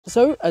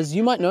So, as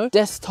you might know,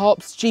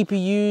 desktops,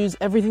 GPUs,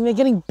 everything, they're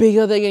getting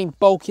bigger, they're getting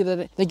bulkier,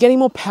 they're getting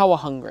more power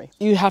hungry.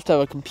 You have to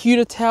have a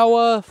computer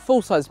tower,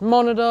 full-size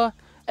monitor,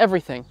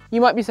 everything. You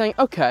might be saying,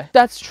 okay,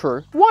 that's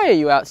true. Why are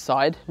you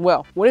outside?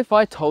 Well, what if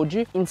I told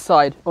you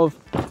inside of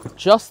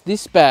just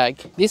this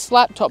bag, this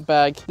laptop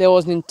bag, there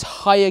was an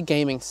entire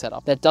gaming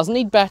setup that doesn't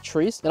need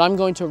batteries, that I'm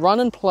going to run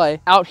and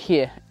play out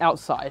here,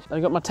 outside.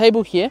 I've got my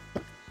table here,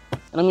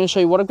 and I'm going to show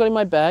you what I've got in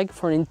my bag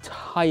for an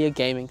entire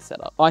gaming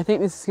setup. I think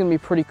this is going to be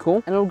pretty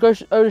cool, and it'll go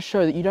to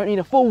show that you don't need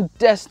a full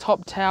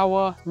desktop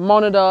tower,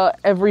 monitor,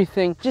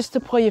 everything, just to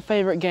play your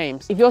favorite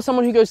games. If you're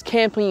someone who goes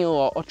camping a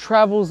lot or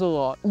travels a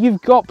lot,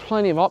 you've got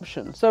plenty of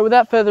options. So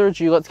without further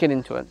ado, let's get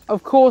into it.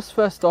 Of course,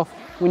 first off,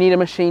 we need a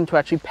machine to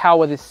actually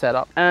power this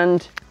setup,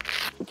 and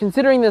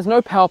considering there's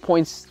no power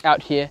points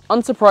out here,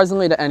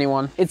 unsurprisingly to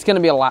anyone, it's going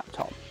to be a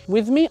laptop.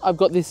 With me, I've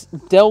got this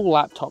Dell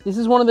laptop. This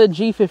is one of their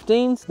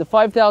G15s, the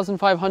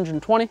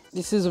 5520.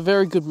 This is a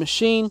very good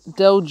machine,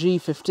 Dell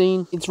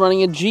G15. It's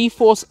running a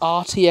GeForce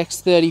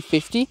RTX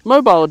 3050,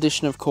 mobile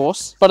edition of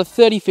course, but a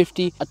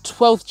 3050, a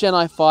 12th Gen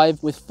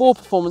i5 with 4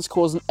 performance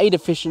cores and 8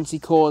 efficiency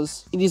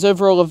cores. It is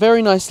overall a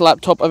very nice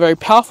laptop, a very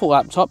powerful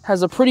laptop,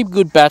 has a pretty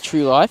good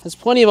battery life, has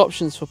plenty of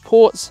options for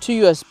ports,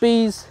 2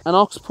 USBs, an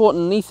aux port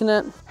and an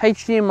Ethernet,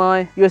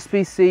 HDMI,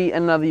 USB-C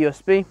and another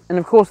USB, and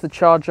of course the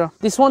charger.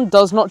 This one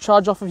does not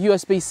charge off of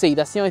USB-C,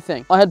 that's the only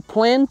thing. I had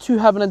planned to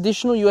have an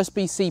additional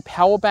USB-C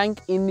power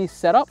bank in this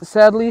setup.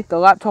 Sadly, the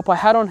laptop I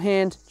had on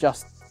hand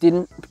just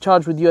didn't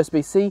charge with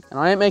USB-C, and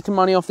I ain't making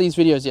money off these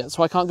videos yet,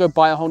 so I can't go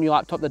buy a whole new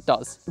laptop that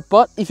does.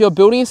 But if you're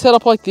building a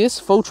setup like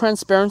this, full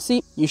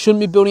transparency, you shouldn't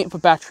be building it for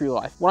battery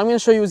life. What I'm going to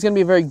show you is going to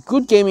be a very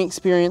good gaming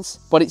experience,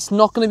 but it's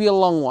not going to be a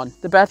long one.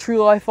 The battery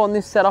life on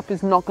this setup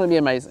is not going to be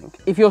amazing.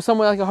 If you're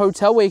somewhere like a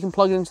hotel where you can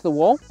plug it into the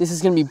wall, this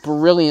is going to be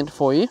brilliant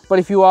for you. But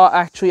if you are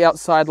actually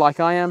outside like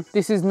I am,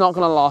 this is not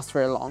going to last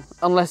very long,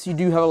 unless you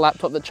do have a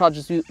laptop that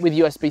charges with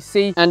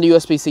USB-C and a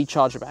USB-C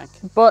charger bank.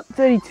 But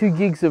 32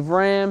 gigs of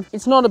RAM,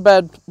 it's not a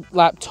bad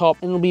laptop,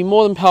 and it'll be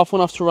more than powerful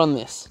enough to run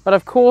this. But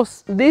of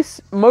course, this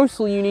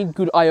mostly you need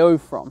good I/O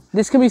from.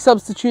 This can be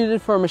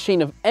substituted for a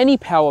machine of any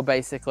power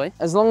basically,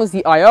 as long as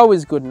the I/O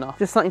is good enough.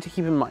 Just something to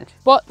keep in mind.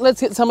 But let's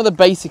get some of the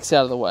basics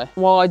out of the way.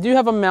 While I do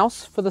have a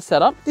mouse for the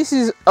setup, this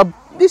is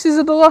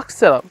a deluxe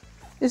setup.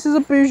 This is a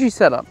bougie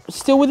setup.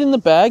 Still within the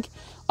bag,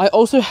 I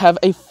also have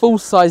a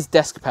full-size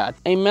desk pad.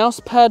 A mouse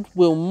pad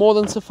will more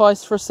than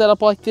suffice for a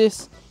setup like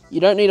this. You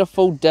don't need a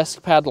full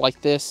desk pad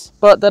like this,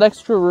 but that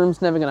extra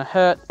room's never gonna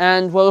hurt.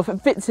 And well, if it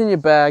fits in your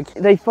bag,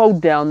 they fold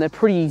down, they're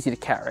pretty easy to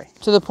carry.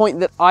 To the point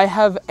that I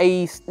have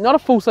not a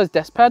full-size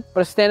desk pad,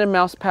 but a standard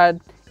mouse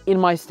pad in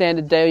my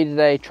standard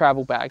day-to-day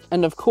travel bag.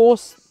 And of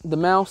course, the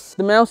mouse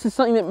is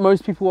something that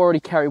most people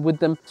already carry with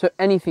them, so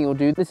anything will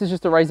do. This is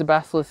just a Razer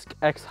Basilisk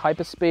X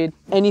Hyperspeed.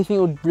 Anything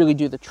will really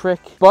do the trick.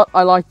 But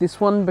I like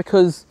this one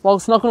because while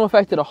it's not going to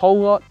affect it a whole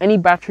lot, any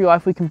battery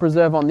life we can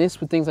preserve on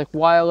this with things like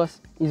wireless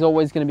is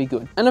always going to be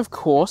good. And of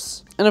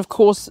course,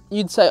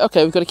 you'd say,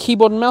 okay, we've got a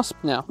keyboard and mouse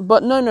now.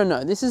 But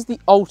no, this is the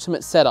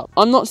ultimate setup.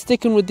 I'm not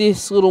sticking with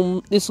this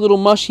little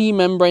mushy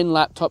membrane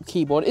laptop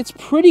keyboard. It's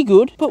pretty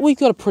good, but we've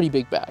got a pretty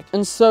big bag.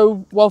 And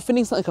so while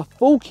fitting something like a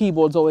full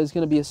keyboard's always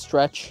going to be a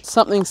stretch,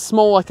 something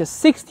small like a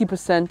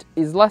 60%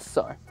 is less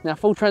so. Now,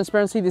 full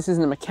transparency, this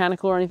isn't a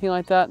mechanical or anything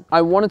like that.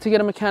 I wanted to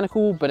get a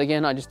mechanical, but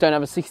again, I just don't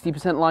have a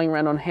 60% lying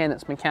around on hand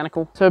that's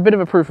mechanical. So a bit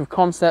of a proof of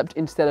concept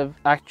instead of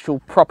actual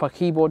proper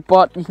keyboard.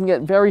 But you can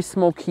get very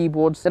small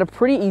keyboards that are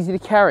pretty easy to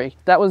carry.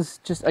 That was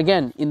just,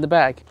 again, in the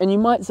bag. And you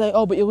might say,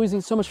 oh, but you're losing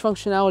so much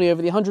functionality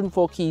over the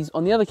 104 keys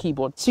on the other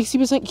keyboard.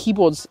 60%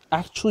 keyboards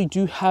actually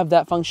do have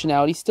that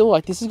functionality still.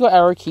 Like, this has got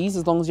arrow keys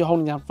as long as you're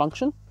holding down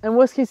function. And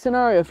worst case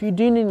scenario, if you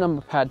do need a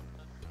number pad,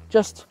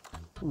 just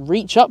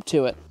reach up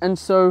to it. And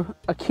so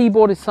a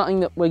keyboard is something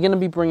that we're going to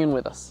be bringing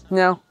with us.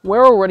 Now,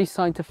 we're already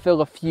starting to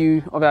fill a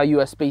few of our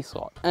USB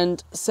slots.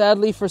 And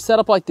sadly, for a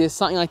setup like this,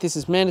 something like this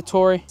is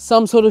mandatory.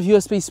 Some sort of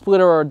USB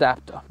splitter or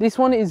adapter. This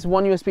one is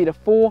 1 USB to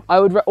 4.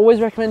 I would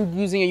always recommend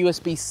using a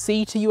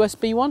USB-C to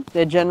USB one.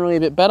 They're generally a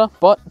bit better.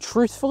 But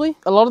truthfully,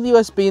 a lot of the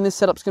USB in this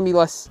setup is going to be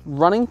less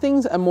running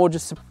things and more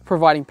just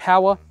providing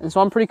power. And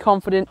so I'm pretty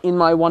confident in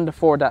my 1 to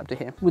 4 adapter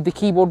here, with the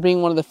keyboard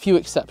being one of the few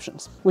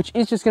exceptions, which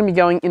is just going to be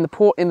going in the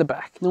port in the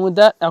back. And with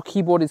that, our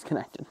keyboard is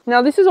connected.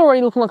 Now, this is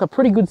already looking like a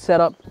pretty good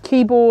setup.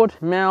 Keyboard,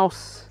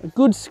 mouse, a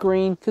good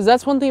screen, because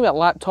that's one thing about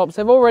laptops.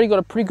 They've already got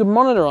a pretty good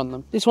monitor on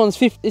them. This one's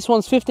 15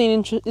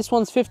 inches. This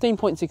one's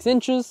 15.6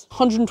 inches,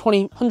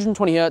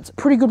 120 hertz.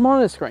 Pretty good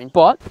monitor screen.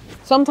 But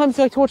sometimes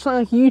you like to watch something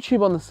like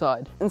YouTube on the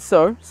side, and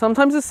so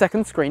sometimes the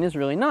second screen is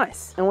really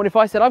nice. And what if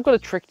I said I've got a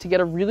trick to get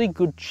a really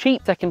good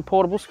cheap second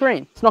portable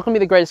screen? It's not going to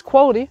be the greatest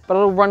quality, but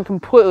it'll run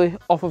completely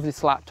off of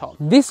this laptop.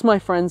 This, my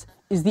friends,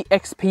 is the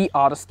XP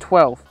Artist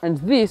 12, and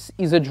this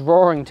is a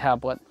drawing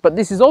tablet. But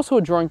this is also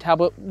a drawing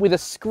tablet with a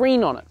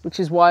screen on it, which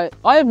is why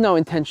I have no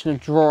intention of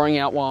drawing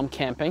out while I'm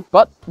camping.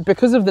 But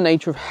because of the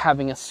nature of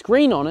having a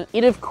screen on it,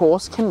 it of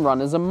course can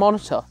run as a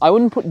monitor. I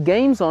wouldn't put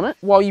games on it.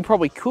 While you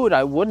probably could,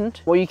 I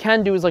wouldn't. What you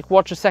can do is like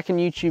watch a second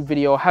YouTube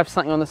video or have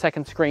something on the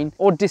second screen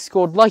or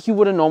Discord like you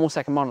would a normal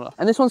second monitor.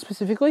 And this one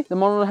specifically, the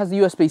monitor has the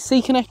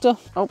USB-C connector.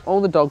 Oh, all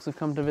the dogs have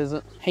come to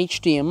visit.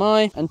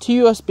 HDMI and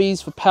 2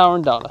 USBs for power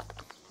and data,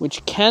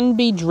 which can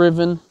be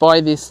driven by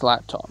this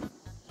laptop.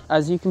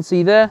 As you can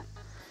see there,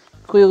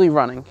 clearly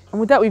running. And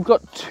with that, we've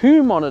got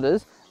 2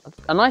 monitors,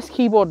 a nice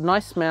keyboard,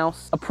 nice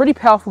mouse, a pretty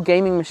powerful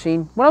gaming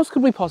machine. What else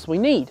could we possibly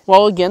need?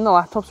 Well, again, the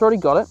laptop's already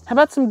got it. How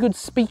about some good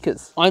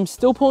speakers? I'm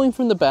still pulling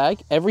from the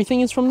bag.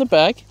 Everything is from the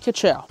bag.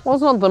 Ka-chow. Well,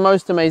 it's not the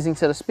most amazing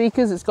set of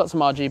speakers. It's got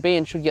some RGB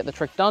and should get the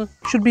trick done.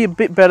 Should be a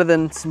bit better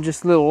than some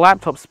just little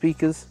laptop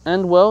speakers.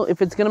 And well,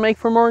 if it's gonna make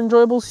for a more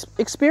enjoyable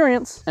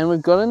experience, and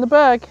we've got it in the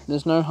bag,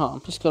 there's no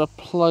harm. Just gotta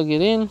plug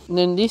it in. And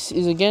then this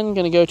is again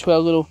gonna go to our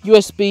little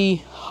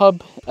USB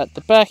hub at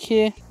the back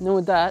here. And then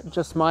with that,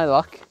 just my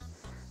luck,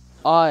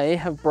 I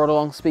have brought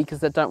along speakers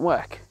that don't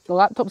work. The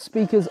laptop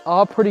speakers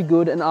are pretty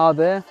good and are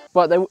there,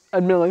 but they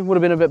admittedly would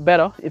have been a bit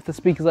better if the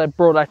speakers I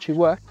brought actually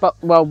work.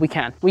 But, well, we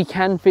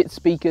can fit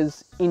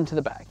speakers into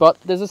the bag.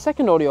 But there's a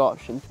second audio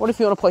option. What if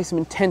you want to play some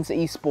intense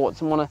esports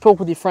and want to talk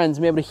with your friends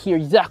and be able to hear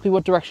exactly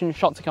what direction your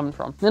shots are coming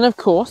from? Then of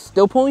course,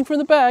 still pulling from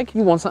the bag,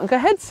 you want something like a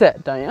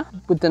headset, don't you?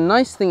 With the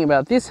nice thing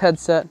about this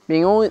headset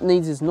being all it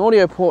needs is an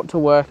audio port to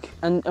work,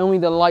 and only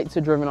the lights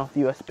are driven off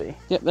the USB.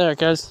 Yep, there it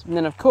goes. And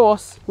then of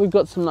course, we've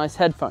got some nice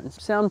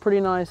headphones. Sound pretty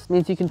nice,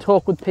 means you can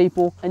talk with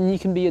people and you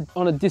can be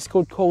on a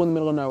Discord call in the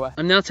middle of nowhere.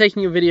 I'm now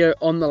taking a video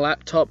on the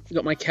laptop. I've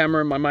got my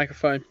camera and my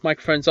microphone.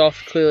 Microphone's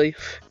off, clearly.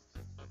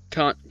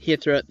 Can't hear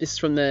through it. This is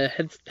from the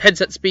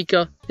headset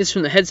speaker. This is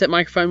from the headset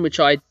microphone, which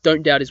I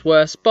don't doubt is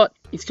worse, but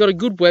it's got a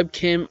good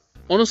webcam.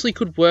 Honestly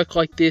could work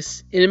like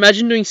this. And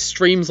imagine doing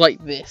streams like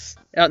this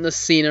out in the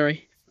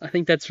scenery. I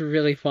think that's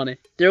really funny.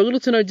 There are little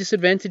to no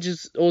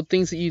disadvantages or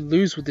things that you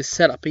lose with this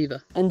setup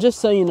either. And just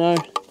so you know,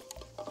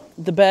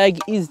 the bag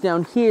is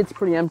down here. It's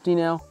pretty empty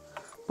now.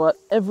 But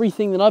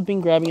everything that I've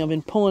been grabbing, I've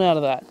been pulling out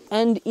of that.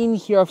 And in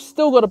here, I've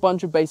still got a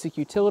bunch of basic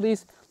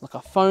utilities, like a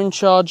phone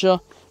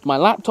charger, my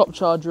laptop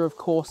charger, of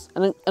course,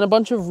 and a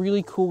bunch of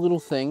really cool little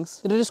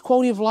things that are just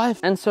quality of life.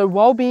 And so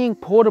while being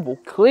portable,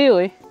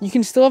 clearly, you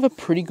can still have a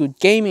pretty good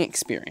gaming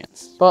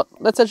experience. But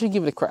let's actually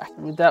give it a crack.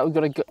 And with that, we've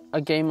got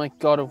a game like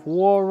God of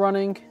War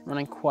running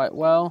quite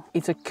well.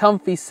 It's a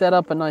comfy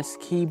setup, a nice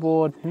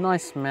keyboard,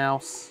 nice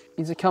mouse.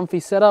 It's a comfy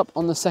setup.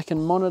 On the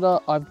second monitor,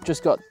 I've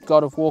just got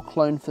God of War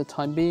cloned for the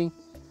time being.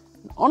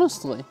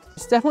 Honestly,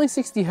 it's definitely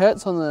 60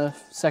 Hertz on the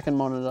second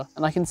monitor,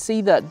 and I can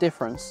see that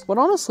difference. But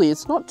honestly,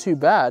 it's not too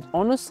bad.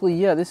 Honestly,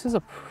 yeah, this is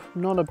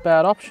not a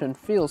bad option.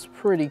 Feels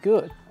pretty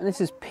good. And this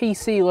is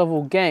PC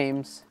level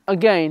games.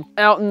 Again,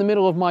 out in the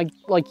middle of my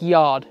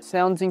yard.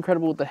 Sounds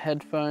incredible with the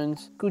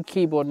headphones. Good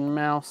keyboard and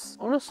mouse.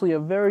 Honestly, a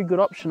very good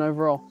option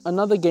overall.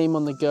 Another game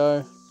on the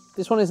go.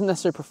 This one isn't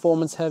necessarily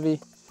performance heavy,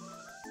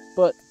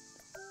 but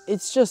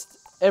it's just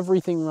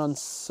everything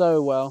runs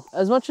so well.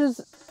 As much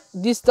as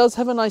this does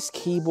have a nice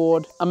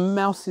keyboard, a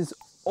mouse is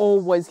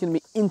always going to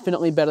be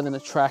infinitely better than a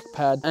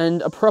trackpad,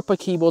 and a proper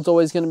keyboard's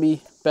always going to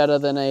be better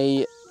than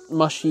a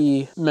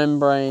mushy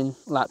membrane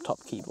laptop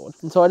keyboard.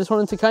 And so I just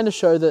wanted to kind of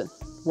show that,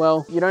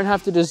 well, you don't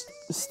have to just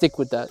stick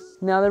with that.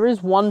 Now there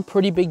is one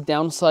pretty big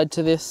downside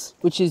to this,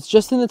 which is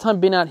just in the time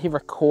being out here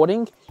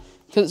recording,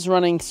 because it's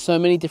running so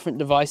many different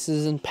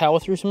devices and power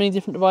through so many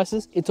different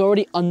devices, it's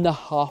already under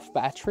half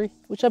battery,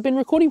 which I've been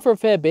recording for a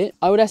fair bit.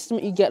 I would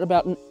estimate you get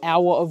about an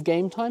hour of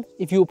game time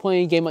if you were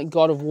playing a game like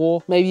God of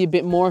War, maybe a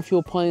bit more if you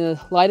were playing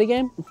a lighter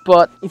game.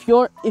 But if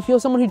you're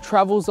someone who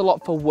travels a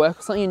lot for work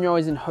or something and you're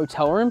always in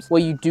hotel rooms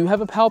where you do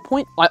have a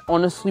PowerPoint, I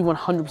honestly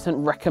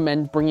 100%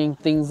 recommend bringing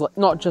things like,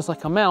 not just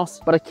like a mouse,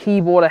 but a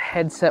keyboard, a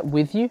headset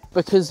with you,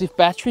 because if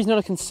battery's not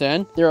a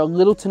concern, there are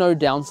little to no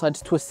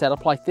downsides to a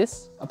setup like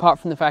this, apart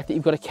from the fact that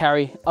you've got to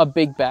carry a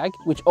big bag,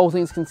 which all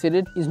things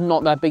considered is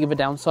not that big of a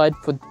downside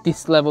for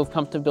this level of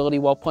comfortability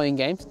while playing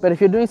games. But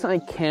if you're doing something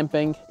like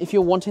camping, if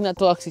you're wanting that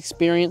deluxe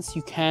experience,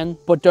 you can,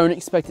 but don't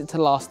expect it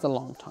to last a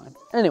long time.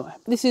 Anyway,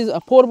 this is a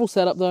portable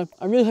setup though.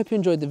 I really hope you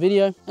enjoyed the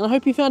video, and I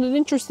hope you found it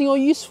interesting or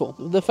useful.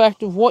 The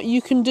fact of what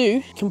you can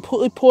do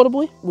completely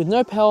portably with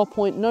no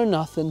PowerPoint, no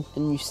nothing,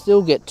 and you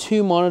still get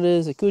 2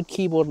 monitors, a good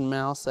keyboard and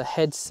mouse, a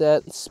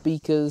headset,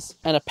 speakers,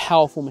 and a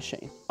powerful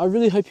machine. I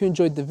really hope you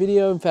enjoyed the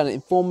video and found it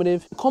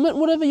informative. Comment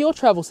whatever your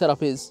travel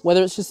setup is,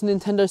 whether it's just a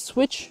Nintendo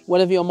Switch,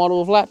 whatever your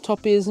model of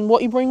laptop is, and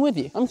what you bring with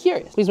you. I'm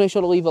curious. Please make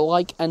sure to leave a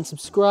like and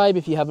subscribe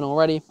if you haven't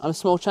already. I'm a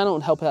small channel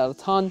and help out a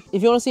ton.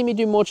 If you want to see me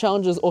do more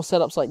challenges or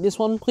setups like this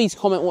one, please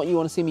comment what you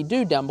want to see me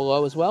do down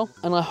below as well.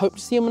 And I hope to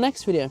see you in my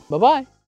next video. Bye bye.